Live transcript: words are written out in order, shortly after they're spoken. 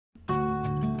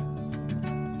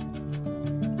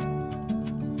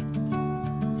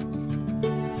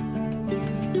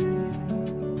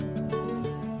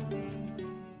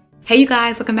Hey you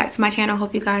guys, welcome back to my channel.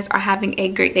 Hope you guys are having a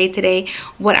great day today.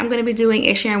 What I'm going to be doing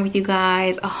is sharing with you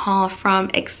guys a haul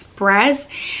from Express.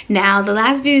 Now, the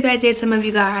last video that I did, some of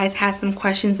you guys had some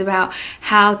questions about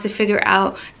how to figure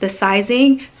out the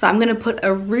sizing. So I'm going to put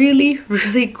a really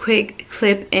quick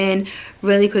clip in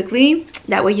really quickly.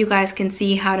 That way you guys can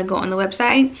see how to go on the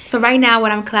website. So right now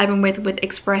what I'm collabing with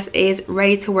Express is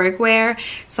ready to work wear.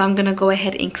 So I'm going to go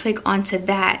ahead and click onto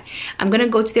that. I'm going to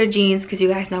go to their jeans because you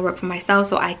guys know I work for myself,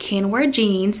 so I can wear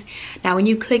jeans. Now when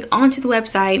you click onto the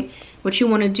website, what you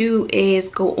want to do is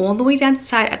go all the way down to the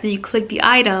side after you click the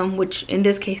item, which in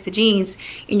this case the jeans,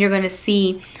 and you're going to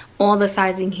see all the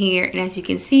sizing here. And as you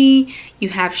can see, you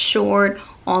have short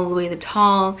all the way to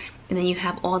tall, and then you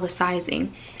have all the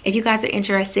sizing. If you guys are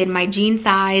interested, my jean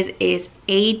size is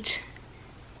 8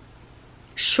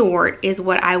 short is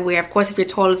what I wear. Of course, if you're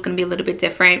tall, it's going to be a little bit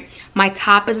different. My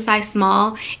top is a size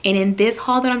small, and in this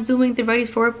haul that I'm doing, the ready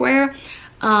for work wear,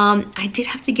 I did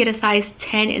have to get a size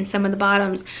 10 in some of the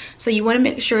bottoms. So you want to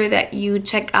make sure that you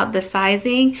check out the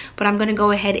sizing, but I'm going to go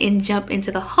ahead and jump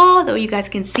into the haul though you guys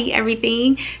can see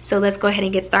everything. So let's go ahead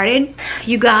and get started.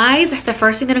 You guys, the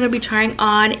first thing that I'm going to be trying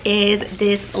on is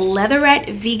this leatherette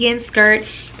vegan skirt.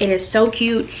 It is so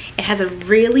cute. It has a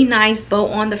really nice bow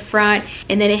on the front,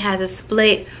 and then it has a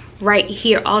split right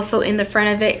here also in the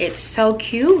front of it. It's so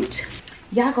cute.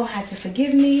 Y'all gonna have to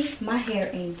forgive me. My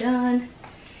hair ain't done.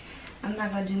 I'm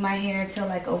not gonna do my hair until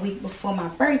like a week before my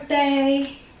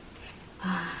birthday.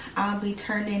 I'll be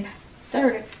turning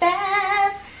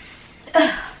 35.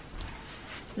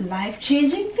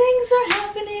 Life-changing things are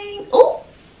happening. Oh,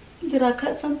 did I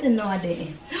cut something? No, I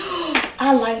didn't.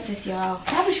 I like this, y'all.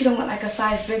 Probably should have went like a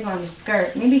size bigger on the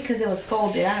skirt. Maybe because it was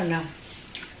folded, I don't know.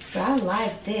 But I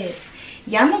like this.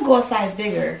 Yeah, I'm gonna go a size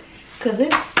bigger because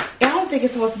I don't think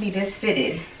it's supposed to be this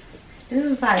fitted. This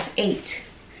is a size 8.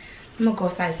 I'm gonna go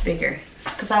a size bigger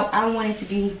because I don't want it to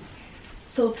be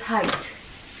so tight.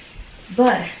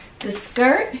 But the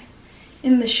skirt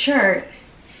and the shirt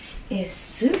is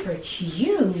super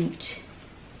cute.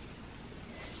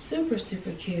 Super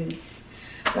cute.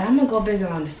 But I'm gonna go bigger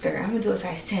on the skirt. I'm gonna do a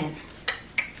size 10.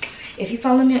 If you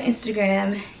follow me on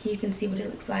Instagram, you can see what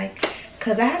it looks like.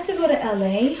 Cause I have to go to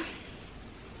LA,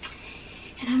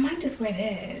 and I might just wear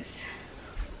this.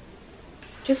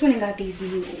 Just when I got these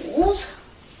mules.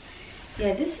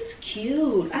 Yeah, this is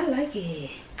cute. I like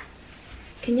it.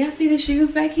 Can y'all see the shoes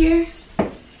back here?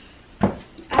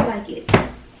 I like it.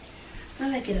 I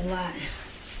like it a lot.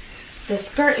 The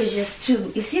skirt is just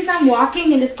too. You see, as I'm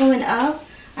walking and it's going up,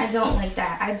 I don't like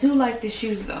that. I do like the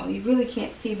shoes though. You really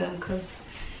can't see them because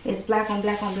it's black on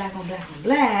black on black on black on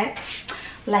black,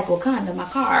 like Wakanda, my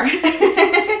car.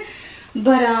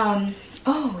 But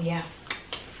oh yeah,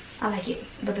 I like it.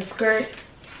 But the skirt,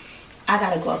 I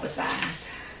gotta go up a size,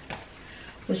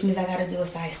 which means I gotta do a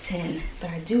size 10.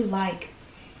 But I do like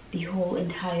the whole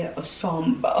entire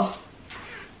ensemble.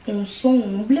 And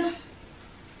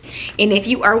if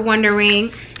you are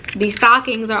wondering, the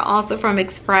stockings are also from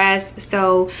Express.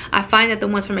 So I find that the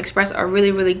ones from Express are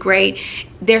really great.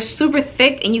 They're super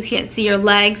thick and you can't see your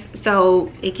legs,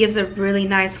 so it gives a really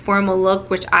nice formal look,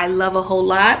 which I love a whole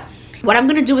lot. What I'm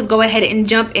gonna do is go ahead and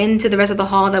jump into the rest of the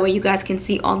haul. That way you guys can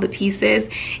see all the pieces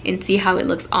and see how it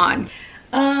looks on.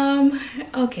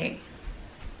 Okay,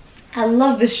 I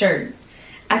love the shirt.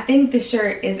 I think the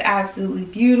shirt is absolutely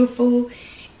beautiful,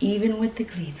 even with the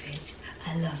cleavage.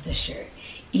 I love the shirt.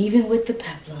 Even with the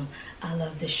peplum, I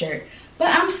love the shirt. But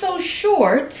I'm so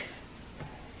short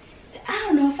that I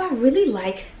don't know if I really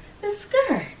like the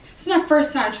skirt. It's my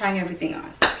first time trying everything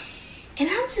on, and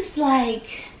I'm just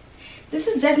like, this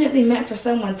is definitely meant for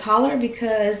someone taller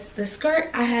because the skirt,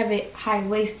 I have it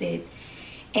high-waisted,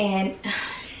 and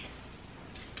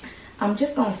I'm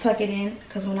just gonna tuck it in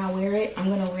because when I wear it, I'm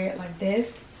gonna wear it like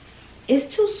this. It's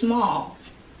too small.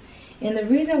 And the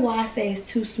reason why I say it's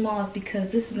too small is because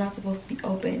this is not supposed to be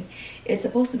open. It's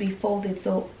supposed to be folded.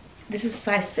 So this is a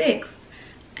size 6.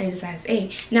 I need a size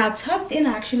 8. Now tucked in,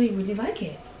 I actually really like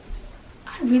it.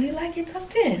 I really like it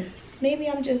tucked in. Maybe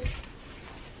I just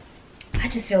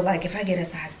feel like if I get a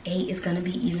size 8, it's gonna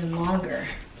be even longer.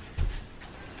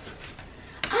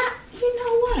 You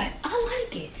know what? I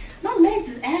like it. My legs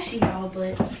is ashy, y'all,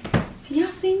 but can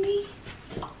y'all see me?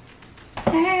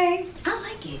 Hey, I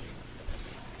like it.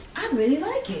 I really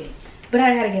like it. But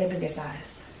I gotta get a bigger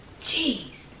size.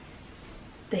 Jeez.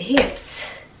 The hips.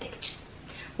 They just,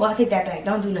 well, I'll take that back.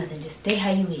 Don't do nothing. Just stay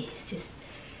how you is.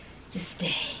 Just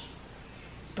stay.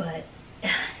 But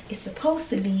it's supposed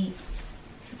to be,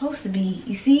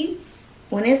 you see?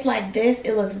 When it's like this,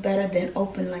 it looks better than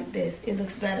open like this. It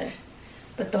looks better.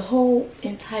 But the whole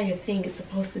entire thing is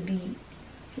supposed to be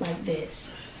like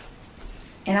this.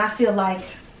 And I feel like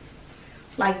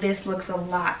this looks a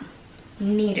lot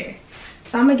neater.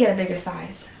 So I'm gonna get a bigger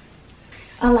size.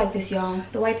 I like this, y'all.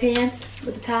 The white pants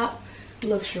with the top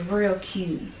looks real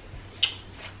cute.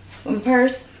 From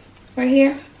purse right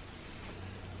here.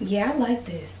 Yeah, I like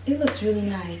this. It looks really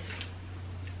nice.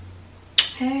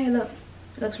 Hey, look.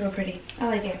 It looks real pretty. I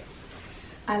like it.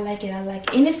 I like it. I like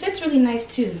it. And it fits really nice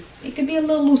too. It could be a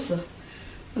little looser.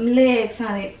 Them legs,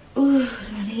 honey. Ooh,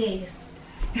 them legs.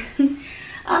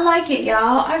 I like it,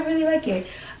 y'all. I really like it.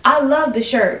 I love the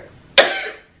shirt.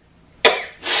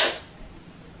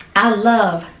 I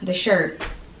love the shirt.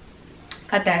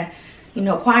 Got that, you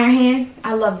know, choir hand.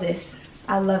 I love this.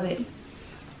 I love it.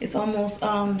 It's almost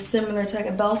similar to like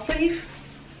a bell sleeve.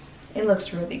 It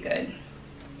looks really good.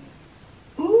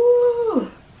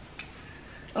 Ooh.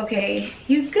 Okay,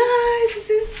 you guys, this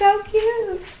is so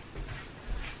cute.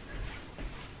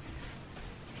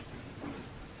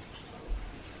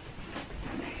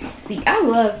 See, I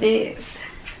love this.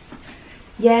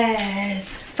 Yes.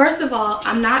 First of all,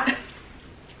 I'm not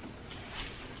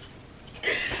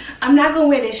gonna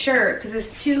wear this shirt because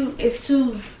it's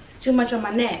too much on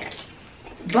my neck.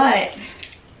 But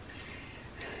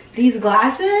these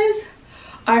glasses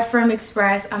are from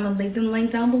Express. I'm gonna leave them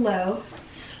linked down below.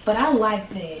 But I like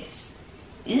this.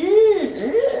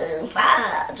 Ooh,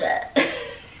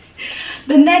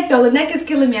 the neck though, the neck is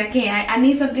killing me. I can't. I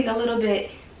need something a little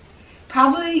bit.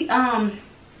 Probably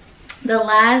the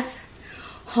last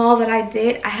haul that I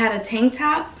did, I had a tank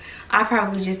top. I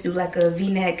probably just do like a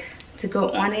V-neck to go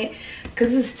on it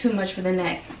because this is too much for the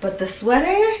neck. But the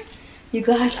sweater, you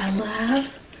guys, I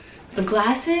love. The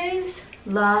glasses,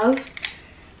 love.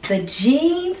 The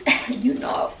jeans, you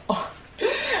know, oh,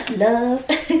 love.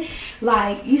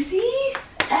 Like, you see?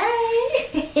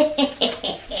 Hey.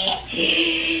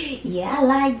 Yeah, I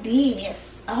like this.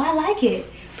 Oh, I like it.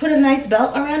 Put a nice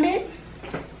belt around it,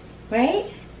 right?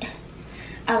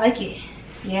 I like it.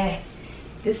 Yeah,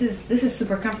 this is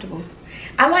super comfortable.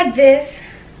 I like this.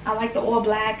 I like the all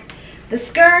black. The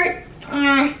skirt,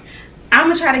 I'm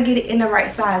gonna try to get it in the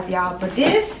right size, y'all. But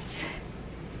this,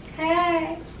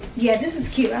 hey, yeah, this is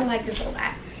cute. I like this a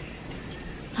lot.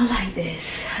 I like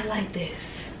this. I like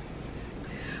this.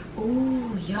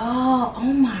 Ooh, y'all.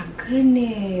 Oh my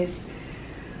goodness.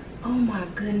 Oh my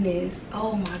goodness.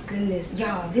 Oh my goodness.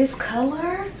 Y'all, this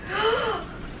color.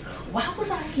 Why was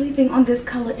I sleeping on this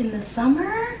color in the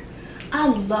summer? I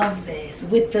love this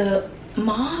with the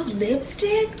mauve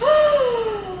lipstick.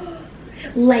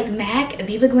 Like MAC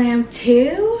Viva Glam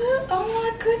 2. Oh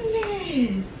my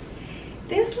goodness.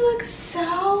 This looks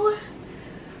so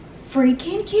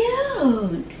freaking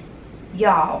cute.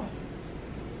 Y'all,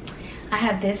 I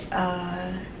have this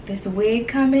this wig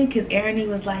coming because Erin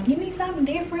was like, you need something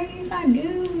different, you need something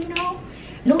new, you know,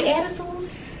 no attitude.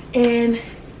 And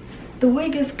the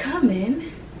wig is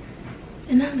coming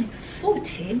and I'm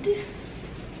excited.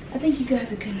 I think you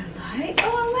guys are gonna like.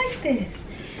 Oh, I like this.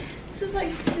 This is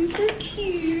like super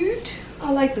cute.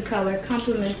 I like the color.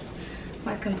 Complements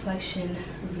my complexion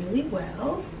really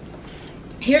well.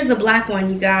 Here's the black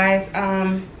one, you guys.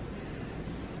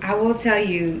 I will tell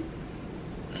you,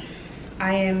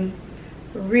 I am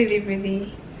really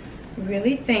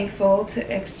thankful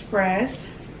to Express.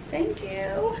 Thank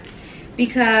you.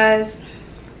 Because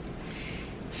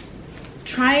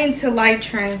trying to like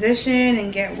transition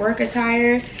and get work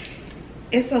attire,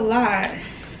 it's a lot.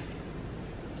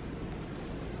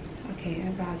 Okay,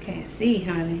 I can't see,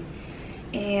 honey.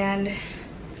 And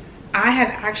I have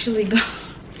actually gone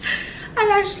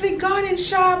and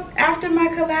shopped after my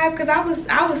collab because I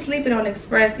was sleeping on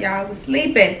Express, y'all. I was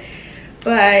sleeping.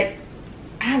 But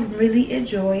I'm really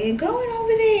enjoying going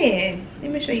over there.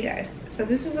 Let me show you guys. So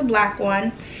this is the black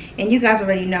one, and you guys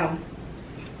already know.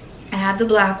 I have the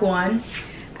black one,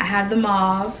 I have the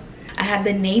mauve, I have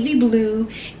the navy blue,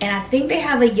 and I think they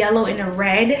have a yellow and a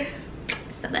red.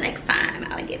 So the next time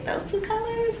I'll get those two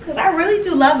colors because I really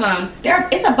do love them.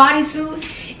 It's a bodysuit,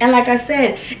 and like I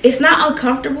said, it's not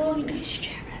uncomfortable.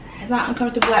 It's not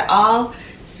uncomfortable at all.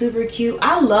 Super cute.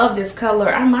 I love this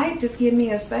color. I might just give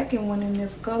me a second one in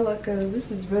this color because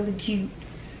this is really cute.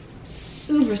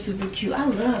 Super cute. I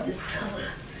love this color.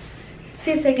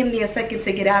 See, it's taking me a second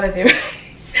to get out of there.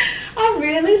 I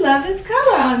really love this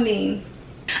color on me.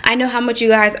 I know how much you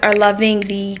guys are loving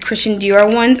the Christian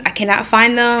Dior ones. I cannot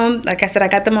find them. Like I said, I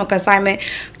got them on consignment,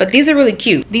 but these are really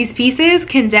cute. These pieces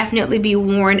can definitely be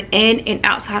worn in and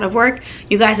outside of work.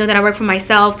 You guys know that I work for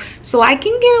myself, so I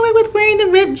can get away with wearing the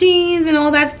ripped jeans and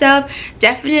all that stuff.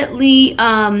 Definitely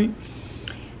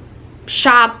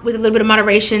shop with a little bit of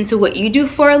moderation to what you do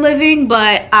for a living,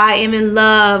 but I am in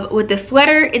love with the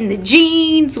sweater and the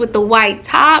jeans with the white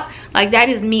top. Like, that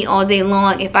is me all day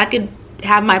long. If I could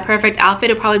have my perfect outfit,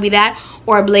 it'd probably be that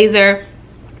or a blazer.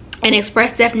 And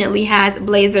Express definitely has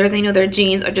blazers. You know, their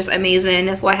jeans are just amazing.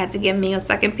 That's why I had to give me a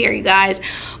second pair, you guys.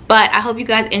 But I hope you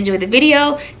guys enjoyed the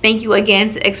video. Thank you again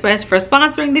to Express for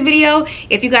sponsoring the video.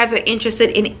 If you guys are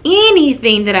interested in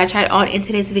anything that I tried on in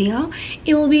today's video,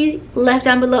 it will be left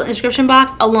down below in the description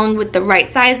box, along with the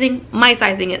right sizing, my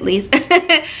sizing at least.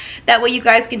 That way you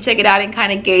guys can check it out and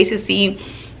kind of gauge to see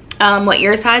what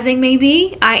your sizing may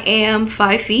be. I am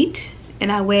 5 feet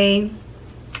and I weigh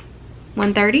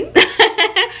 130.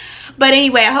 But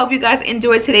anyway, I hope you guys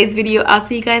enjoyed today's video. I'll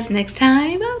see you guys next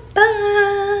time.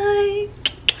 Bye.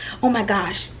 Oh my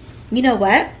gosh, you know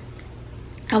what,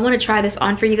 I want to try this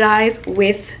on for you guys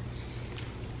with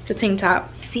the tank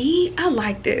top. See, I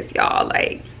like this, y'all.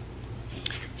 Like,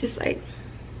 just like,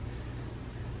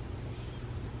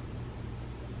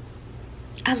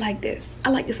 I like this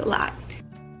a lot.